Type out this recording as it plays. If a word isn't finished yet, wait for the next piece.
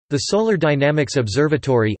The Solar Dynamics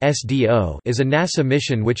Observatory (SDO) is a NASA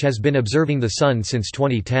mission which has been observing the Sun since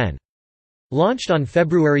 2010. Launched on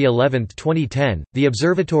February 11, 2010, the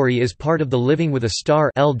observatory is part of the Living with a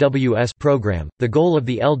Star (LWS) program. The goal of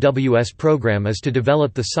the LWS program is to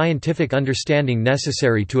develop the scientific understanding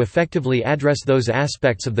necessary to effectively address those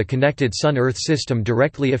aspects of the connected Sun-Earth system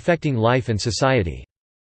directly affecting life and society.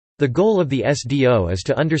 The goal of the SDO is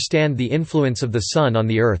to understand the influence of the Sun on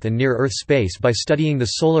the Earth and near-Earth space by studying the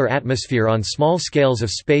solar atmosphere on small scales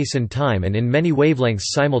of space and time and in many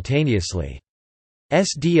wavelengths simultaneously.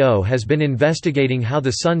 SDO has been investigating how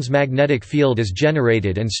the Sun's magnetic field is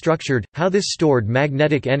generated and structured, how this stored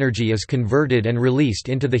magnetic energy is converted and released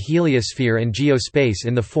into the heliosphere and geospace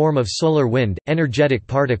in the form of solar wind, energetic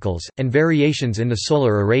particles, and variations in the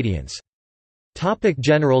solar irradiance.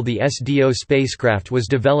 General The SDO spacecraft was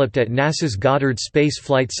developed at NASA's Goddard Space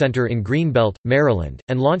Flight Center in Greenbelt, Maryland,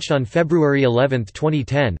 and launched on February 11,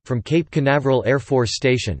 2010, from Cape Canaveral Air Force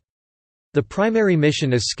Station. The primary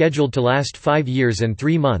mission is scheduled to last 5 years and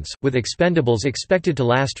 3 months, with expendables expected to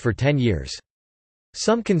last for 10 years.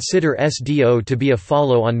 Some consider SDO to be a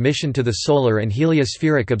follow-on mission to the Solar and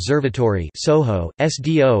Heliospheric Observatory (SOHO).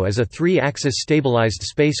 SDO is a 3-axis stabilized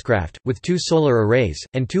spacecraft, with 2 solar arrays,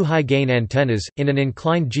 and 2 high-gain antennas, in an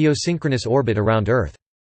inclined geosynchronous orbit around Earth.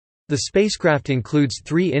 The spacecraft includes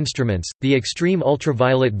 3 instruments: the Extreme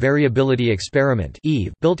Ultraviolet Variability Experiment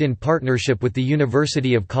 (EVE), built in partnership with the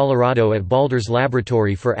University of Colorado at Boulder's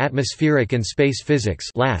Laboratory for Atmospheric and Space Physics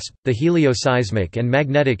 (LASP), the Helioseismic and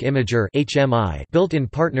Magnetic Imager (HMI), built in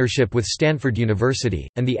partnership with Stanford University,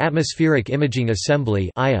 and the Atmospheric Imaging Assembly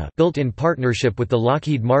 (IA), built in partnership with the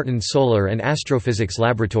Lockheed Martin Solar and Astrophysics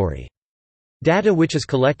Laboratory. Data which is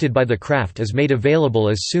collected by the craft is made available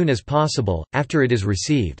as soon as possible, after it is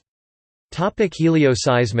received.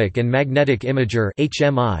 Helioseismic and Magnetic Imager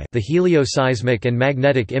 (HMI). The Helioseismic and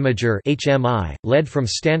Magnetic Imager (HMI), led from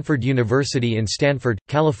Stanford University in Stanford,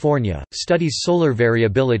 California, studies solar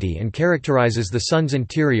variability and characterizes the Sun's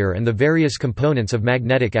interior and the various components of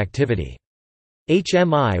magnetic activity.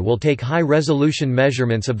 HMI will take high-resolution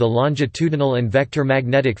measurements of the longitudinal and vector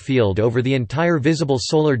magnetic field over the entire visible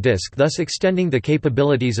solar disk, thus extending the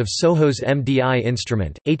capabilities of SOHO's MDI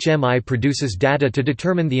instrument. HMI produces data to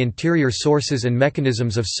determine the interior sources and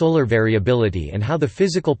mechanisms of solar variability and how the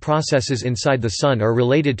physical processes inside the Sun are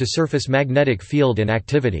related to surface magnetic field and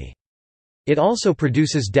activity. It also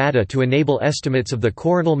produces data to enable estimates of the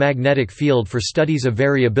coronal magnetic field for studies of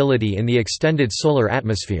variability in the extended solar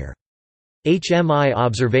atmosphere. HMI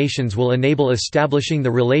observations will enable establishing the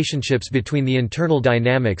relationships between the internal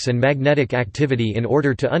dynamics and magnetic activity in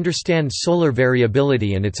order to understand solar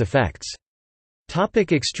variability and its effects.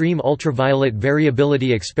 Extreme Ultraviolet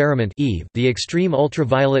Variability Experiment (EVE). The Extreme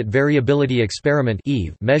Ultraviolet Variability Experiment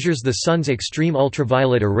 (EVE) measures the Sun's extreme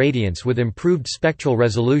ultraviolet irradiance with improved spectral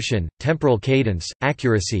resolution, temporal cadence,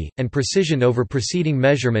 accuracy, and precision over preceding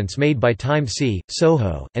measurements made by Time-C,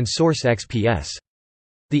 SOHO, and Source XPS.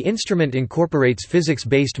 The instrument incorporates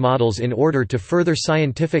physics-based models in order to further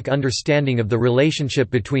scientific understanding of the relationship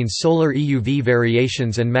between solar EUV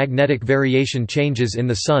variations and magnetic variation changes in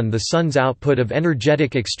the Sun. The Sun's output of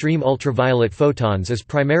energetic extreme ultraviolet photons is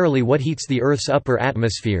primarily what heats the Earth's upper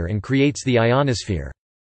atmosphere and creates the ionosphere.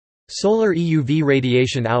 Solar EUV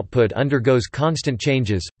radiation output undergoes constant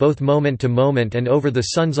changes, both moment to moment and over the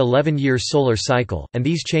Sun's 11-year solar cycle, and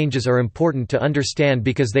these changes are important to understand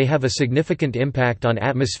because they have a significant impact on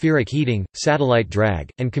atmospheric heating, satellite drag,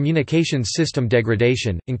 and communications system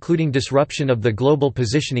degradation, including disruption of the global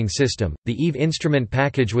positioning system. The EVE instrument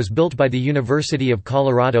package was built by the University of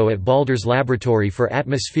Colorado at Boulder's Laboratory for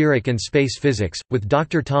Atmospheric and Space Physics, with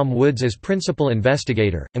Dr. Tom Woods as principal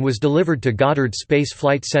investigator, and was delivered to Goddard Space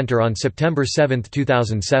Flight Center on September 7,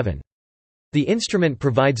 2007. The instrument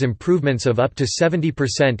provides improvements of up to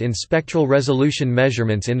 70% in spectral resolution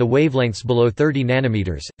measurements in the wavelengths below 30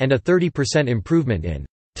 nanometers, and a 30% improvement in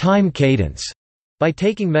time cadence by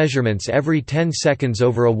taking measurements every 10 seconds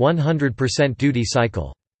over a 100% duty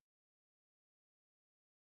cycle.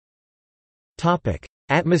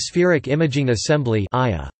 Atmospheric Imaging Assembly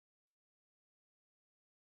 (IA).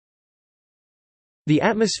 The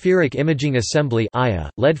Atmospheric Imaging Assembly (IA),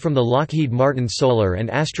 led from the Lockheed Martin Solar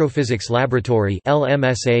and Astrophysics Laboratory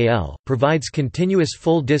 (LMSAL), provides continuous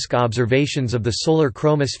full-disk observations of the solar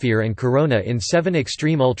chromosphere and corona in 7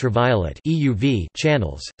 extreme ultraviolet (EUV)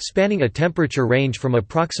 channels, spanning a temperature range from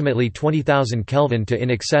approximately 20,000 Kelvin to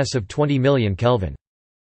in excess of 20 million Kelvin.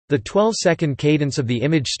 The 12-second cadence of the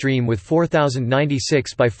image stream with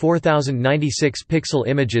 4096 by 4096 pixel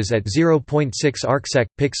images at 0.6 arcsec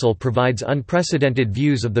pixel provides unprecedented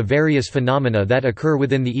views of the various phenomena that occur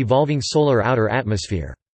within the evolving solar outer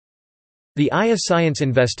atmosphere. The IA science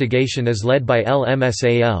investigation is led by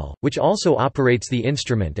LMSAL, which also operates the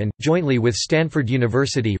instrument and, jointly with Stanford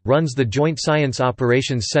University, runs the Joint Science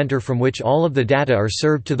Operations Center from which all of the data are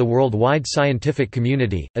served to the worldwide scientific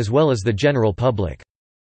community, as well as the general public.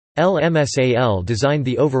 LMSAL designed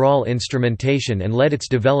the overall instrumentation and led its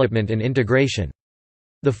development and integration.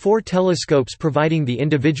 The 4 telescopes providing the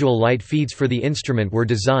individual light feeds for the instrument were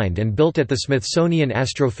designed and built at the Smithsonian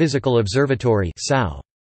Astrophysical Observatory (SAO).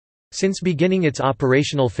 Since beginning its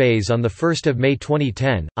operational phase on 1 May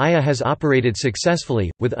 2010, IA has operated successfully,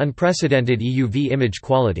 with unprecedented EUV image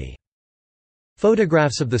quality.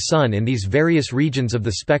 Photographs of the Sun in these various regions of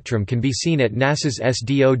the spectrum can be seen at NASA's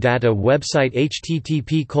SDO data website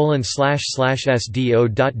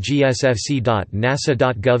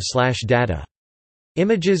http://sdo.gsfc.nasa.gov/data.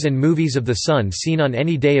 Images and movies of the Sun seen on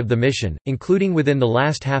any day of the mission, including within the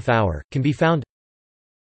last half hour, can be found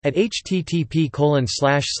at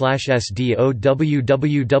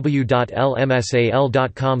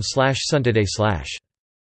http://www.lmsal.com/suntoday/.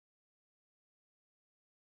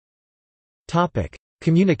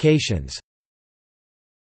 Communications.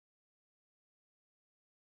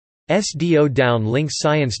 SDO downlinks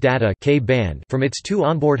science data K-band from its 2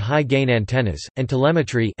 onboard high-gain antennas, and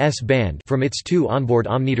telemetry S-band from its 2 onboard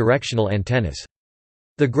omnidirectional antennas.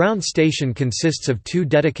 The ground station consists of 2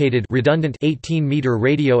 dedicated redundant 18-meter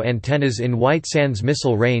radio antennas in White Sands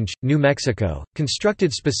Missile Range, New Mexico,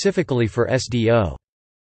 constructed specifically for SDO.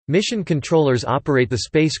 Mission controllers operate the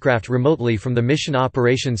spacecraft remotely from the Mission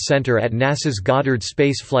Operations Center at NASA's Goddard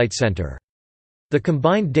Space Flight Center. The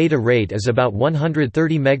combined data rate is about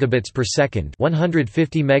 130 megabits per second,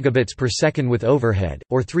 150 megabits per second with overhead,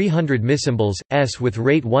 or 300 missymbols s with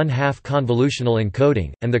rate 1/2 convolutional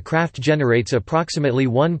encoding, and the craft generates approximately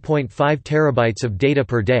 1.5 terabytes of data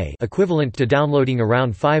per day, equivalent to downloading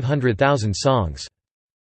around 500,000 songs.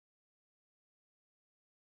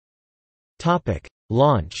 Topic: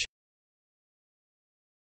 Launch.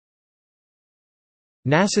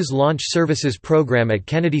 NASA's Launch Services Program at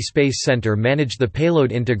Kennedy Space Center managed the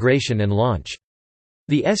payload integration and launch.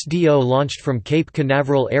 The SDO launched from Cape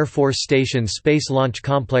Canaveral Air Force Station Space Launch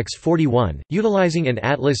Complex 41, utilizing an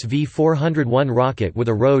Atlas V401 rocket with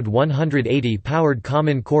a RD 180-powered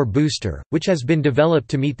Common Core booster, which has been developed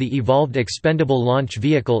to meet the Evolved Expendable Launch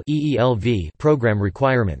Vehicle program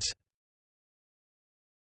requirements.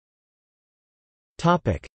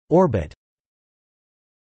 Orbit.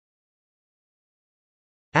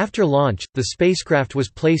 After launch, the spacecraft was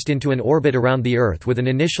placed into an orbit around the Earth with an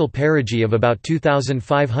initial perigee of about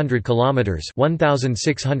 2,500 kilometers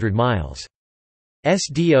 (1,600 miles).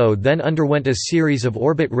 SDO then underwent a series of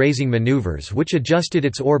orbit-raising maneuvers which adjusted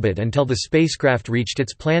its orbit until the spacecraft reached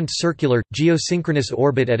its planned circular, geosynchronous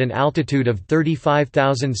orbit at an altitude of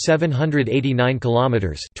 35,789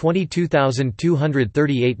 kilometers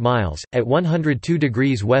 (22,238 miles), at 102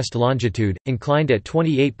 degrees west longitude, inclined at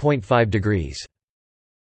 28.5 degrees.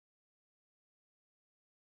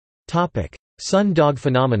 Sun dog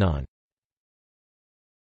phenomenon.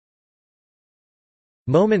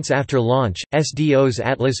 Moments after launch, SDO's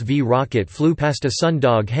Atlas V rocket flew past a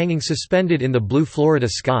sundog hanging suspended in the blue Florida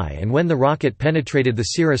sky, and when the rocket penetrated the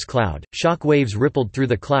cirrus cloud, shock waves rippled through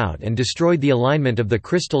the cloud and destroyed the alignment of the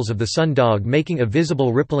crystals of the sundog, making a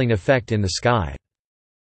visible rippling effect in the sky.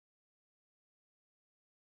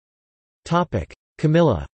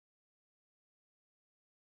 Camilla.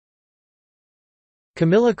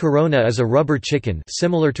 Camilla Corona is a rubber chicken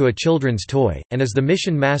similar to a children's toy, and is the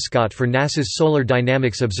mission mascot for NASA's Solar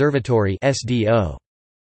Dynamics Observatory (SDO).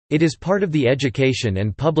 It is part of the education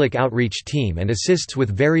and public outreach team and assists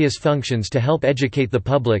with various functions to help educate the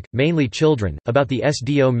public, mainly children, about the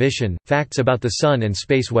SDO mission, facts about the Sun and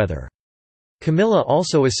space weather. Camilla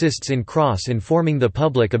also assists in cross-informing the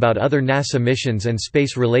public about other NASA missions and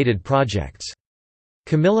space-related projects.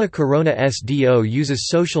 Camilla Corona SDO uses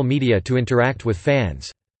social media to interact with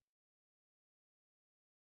fans.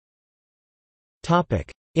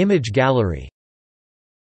 Image gallery.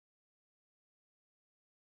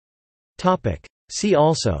 See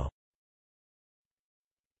also: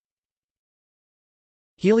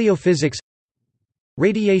 Heliophysics,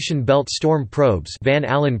 Radiation belt storm probes, Van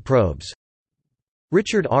Allen probes,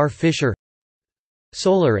 Richard R. Fisher,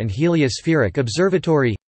 Solar and Heliospheric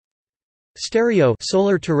Observatory, Stereo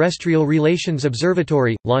Solar Terrestrial Relations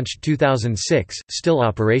Observatory, launched 2006, still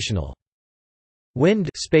operational. WIND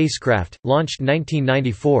spacecraft, launched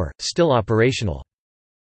 1994, still operational.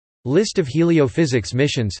 List of heliophysics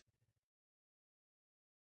missions.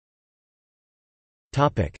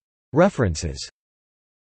 References.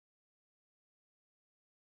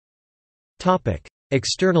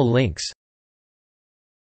 External links.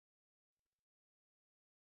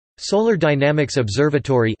 Solar Dynamics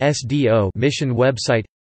Observatory (SDO) mission website.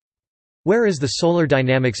 Where is the Solar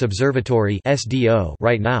Dynamics Observatory (SDO)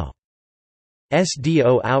 right now?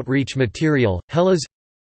 SDO outreach material. Hellas.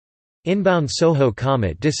 Inbound SOHO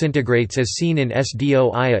comet disintegrates as seen in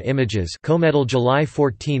SDO Aya images. Cometal, July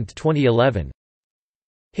 14, 2011.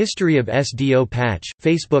 History of SDO patch.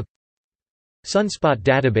 Facebook. Sunspot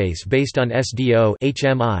database based on SDO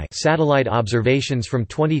 (HMI) satellite observations from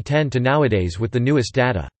 2010 to nowadays with the newest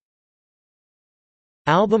data.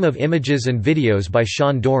 Album of images and videos by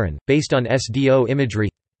Sean Doran, based on SDO imagery.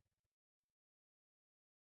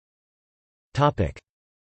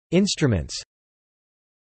 Instruments.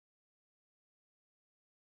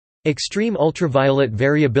 Extreme Ultraviolet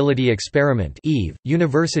Variability Experiment (EVE),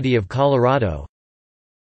 University of Colorado.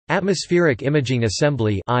 Atmospheric Imaging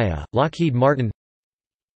Assembly (IA), Lockheed Martin.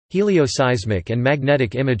 Helioseismic and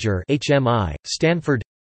Magnetic Imager (HMI), Stanford.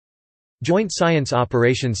 Joint Science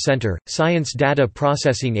Operations Center, Science Data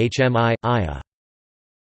Processing HMI, IA.